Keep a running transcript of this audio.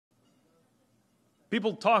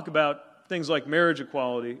People talk about things like marriage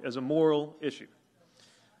equality as a moral issue.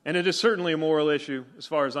 And it is certainly a moral issue as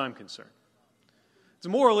far as I'm concerned. It's a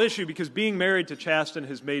moral issue because being married to Cspan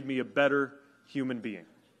has made me a better human being.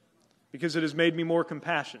 Because it has made me more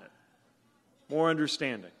compassionate, more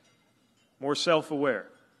understanding, more self-aware,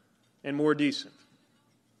 and more decent.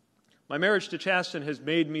 My marriage to Cspan has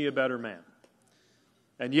made me a better man.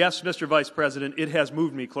 And yes, Mr. Vice President, it has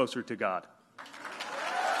moved me closer to God.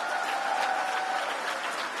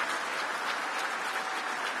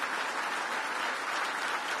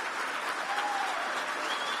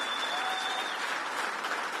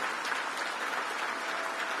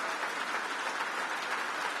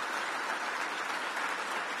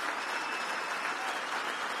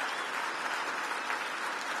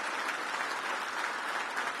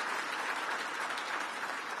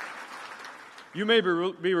 You may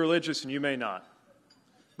be religious and you may not.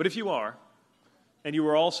 But if you are, and you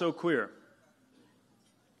are also queer,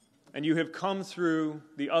 and you have come through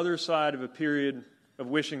the other side of a period of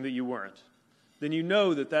wishing that you weren't, then you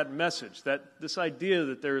know that that message, that this idea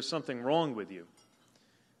that there is something wrong with you,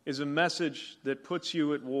 is a message that puts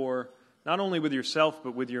you at war not only with yourself,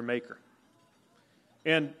 but with your Maker.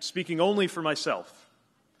 And speaking only for myself,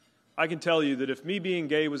 I can tell you that if me being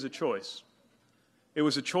gay was a choice, it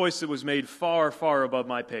was a choice that was made far, far above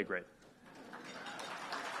my pay grade.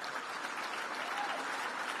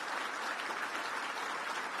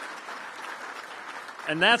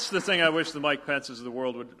 And that's the thing I wish the Mike Pences of the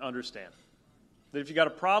world would understand. That if you got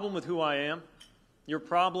a problem with who I am, your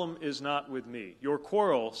problem is not with me. Your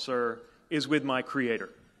quarrel, sir, is with my Creator.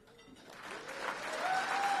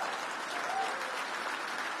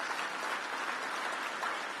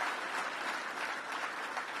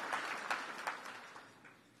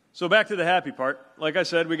 So back to the happy part. Like I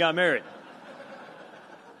said, we got married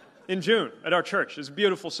in June at our church. It's a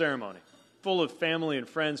beautiful ceremony, full of family and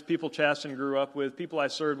friends, people Cspan grew up with, people I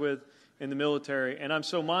served with in the military. And I'm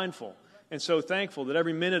so mindful and so thankful that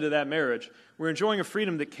every minute of that marriage, we're enjoying a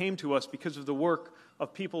freedom that came to us because of the work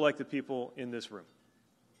of people like the people in this room.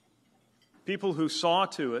 People who saw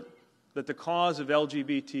to it that the cause of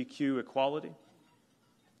LGBTQ equality,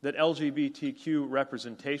 that LGBTQ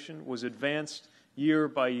representation was advanced year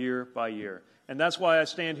by year by year. And that's why I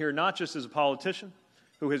stand here not just as a politician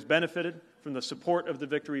who has benefited from the support of the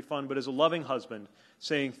Victory Fund, but as a loving husband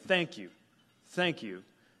saying thank you, thank you,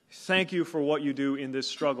 thank you for what you do in this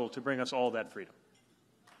struggle to bring us all that freedom.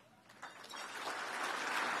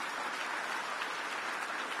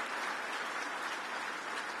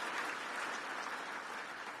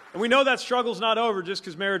 And we know that struggle's not over just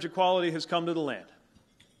because marriage equality has come to the land.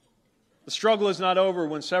 The struggle is not over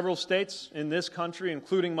when several states in this country,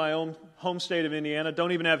 including my own home state of Indiana,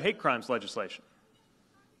 don't even have hate crimes legislation.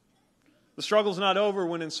 The struggle is not over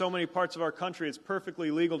when in so many parts of our country it's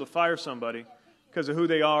perfectly legal to fire somebody because of who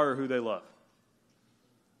they are or who they love.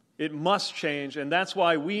 It must change, and that's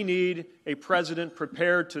why we need a president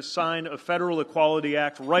prepared to sign a Federal Equality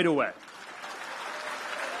Act right away.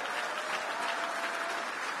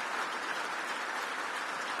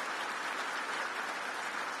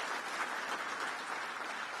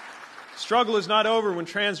 Struggle is not over when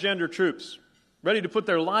transgender troops, ready to put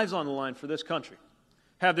their lives on the line for this country,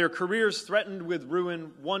 have their careers threatened with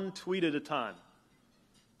ruin one tweet at a time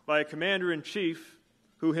by a commander-in-chief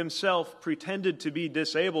who himself pretended to be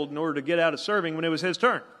disabled in order to get out of serving when it was his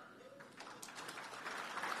turn.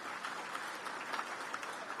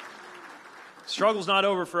 Struggle's not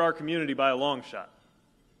over for our community by a long shot.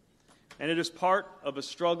 And it is part of a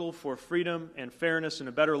struggle for freedom and fairness and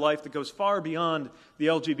a better life that goes far beyond the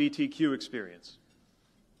LGBTQ experience.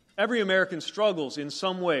 Every American struggles in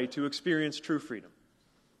some way to experience true freedom.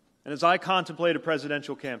 And as I contemplate a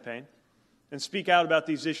presidential campaign and speak out about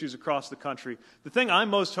these issues across the country, the thing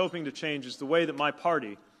I'm most hoping to change is the way that my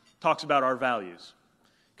party talks about our values.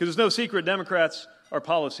 Because it's no secret Democrats are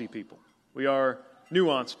policy people. We are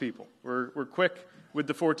nuanced people. We're quick with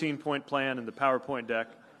the 14-point plan and the PowerPoint deck.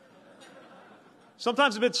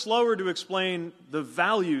 Sometimes a bit slower to explain the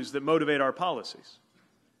values that motivate our policies.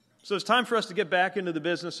 So it's time for us to get back into the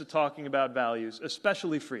business of talking about values,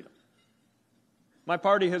 especially freedom. My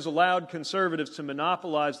party has allowed conservatives to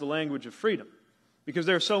monopolize the language of freedom because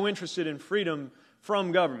they're so interested in freedom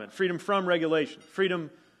from government, freedom from regulation,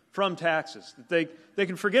 freedom from taxes, that they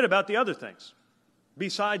can forget about the other things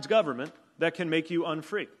besides government that can make you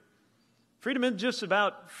unfree. Freedom isn't just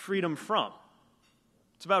about freedom from.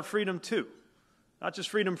 It's about freedom to. Not just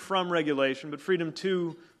freedom from regulation, but freedom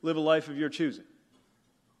to live a life of your choosing.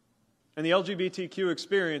 And the LGBTQ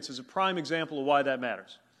experience is a prime example of why that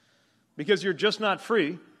matters. Because you're just not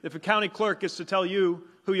free if a county clerk gets to tell you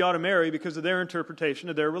who you ought to marry because of their interpretation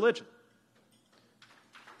of their religion.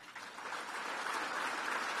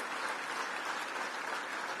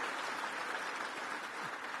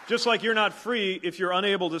 Just like you're not free if you're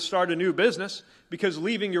unable to start a new business because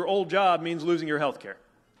leaving your old job means losing your health care.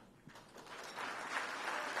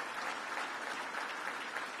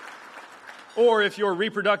 Or if your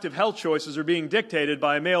reproductive health choices are being dictated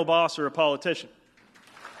by a male boss or a politician.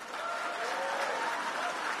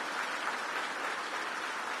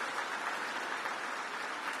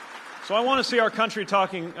 So I want to see our country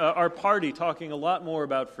talking, our party talking a lot more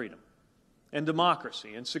about freedom and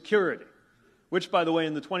democracy and security, which, by the way,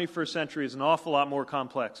 in the 21st century is an awful lot more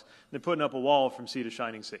complex than putting up a wall from sea to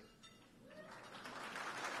shining sea.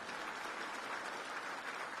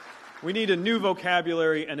 We need a new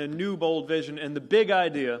vocabulary and a new bold vision, and the big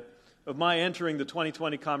idea of my entering the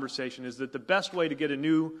 2020 conversation is that the best way to get a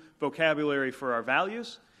new vocabulary for our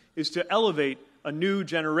values is to elevate a new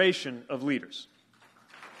generation of leaders.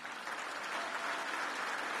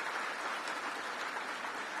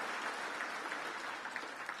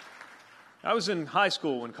 I was in high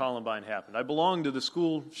school when Columbine happened. I belonged to the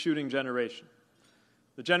school shooting generation,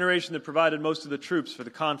 the generation that provided most of the troops for the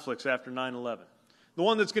conflicts after 9/11, the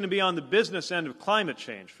one that's going to be on the business end of climate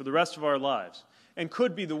change for the rest of our lives, and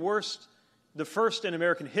could be the first in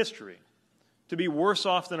American history to be worse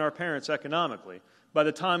off than our parents economically by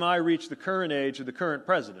the time I reach the current age of the current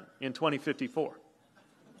president in 2054.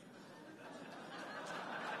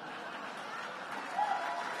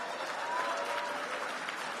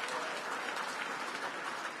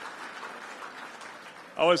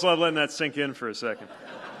 I always love letting that sink in for a second.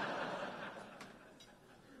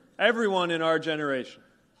 Everyone in our generation,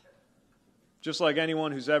 just like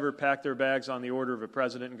anyone who's ever packed their bags on the order of a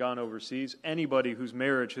president and gone overseas, anybody whose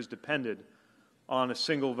marriage has depended on a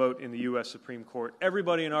single vote in the U.S. Supreme Court,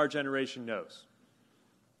 everybody in our generation knows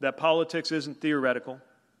that politics isn't theoretical,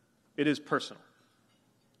 it is personal.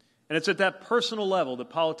 And it's at that personal level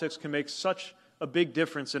that politics can make such a big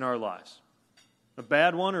difference in our lives, a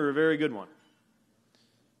bad one or a very good one.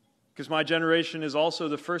 Because my generation is also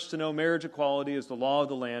the first to know marriage equality is the law of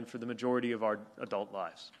the land for the majority of our adult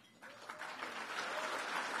lives.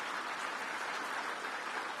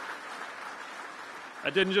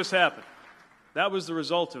 That didn't just happen. That was the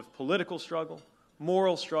result of political struggle,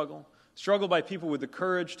 moral struggle, struggle by people with the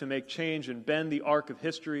courage to make change and bend the arc of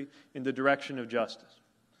history in the direction of justice.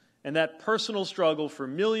 And that personal struggle for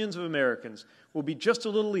millions of Americans will be just a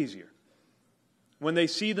little easier when they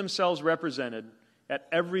see themselves represented at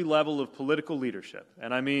every level of political leadership,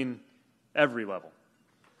 and I mean every level,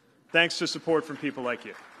 thanks to support from people like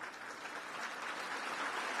you.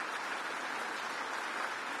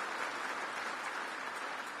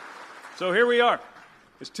 So here we are.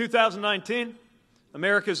 It's 2019,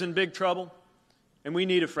 America's in big trouble, and we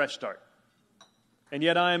need a fresh start. And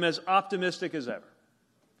yet I am as optimistic as ever,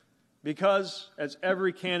 because, as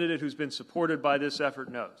every candidate who's been supported by this effort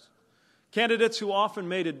knows, candidates who often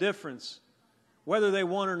made a difference whether they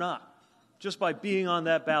won or not, just by being on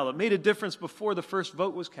that ballot, made a difference before the first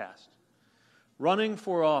vote was cast. Running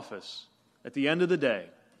for office, at the end of the day,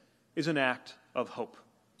 is an act of hope.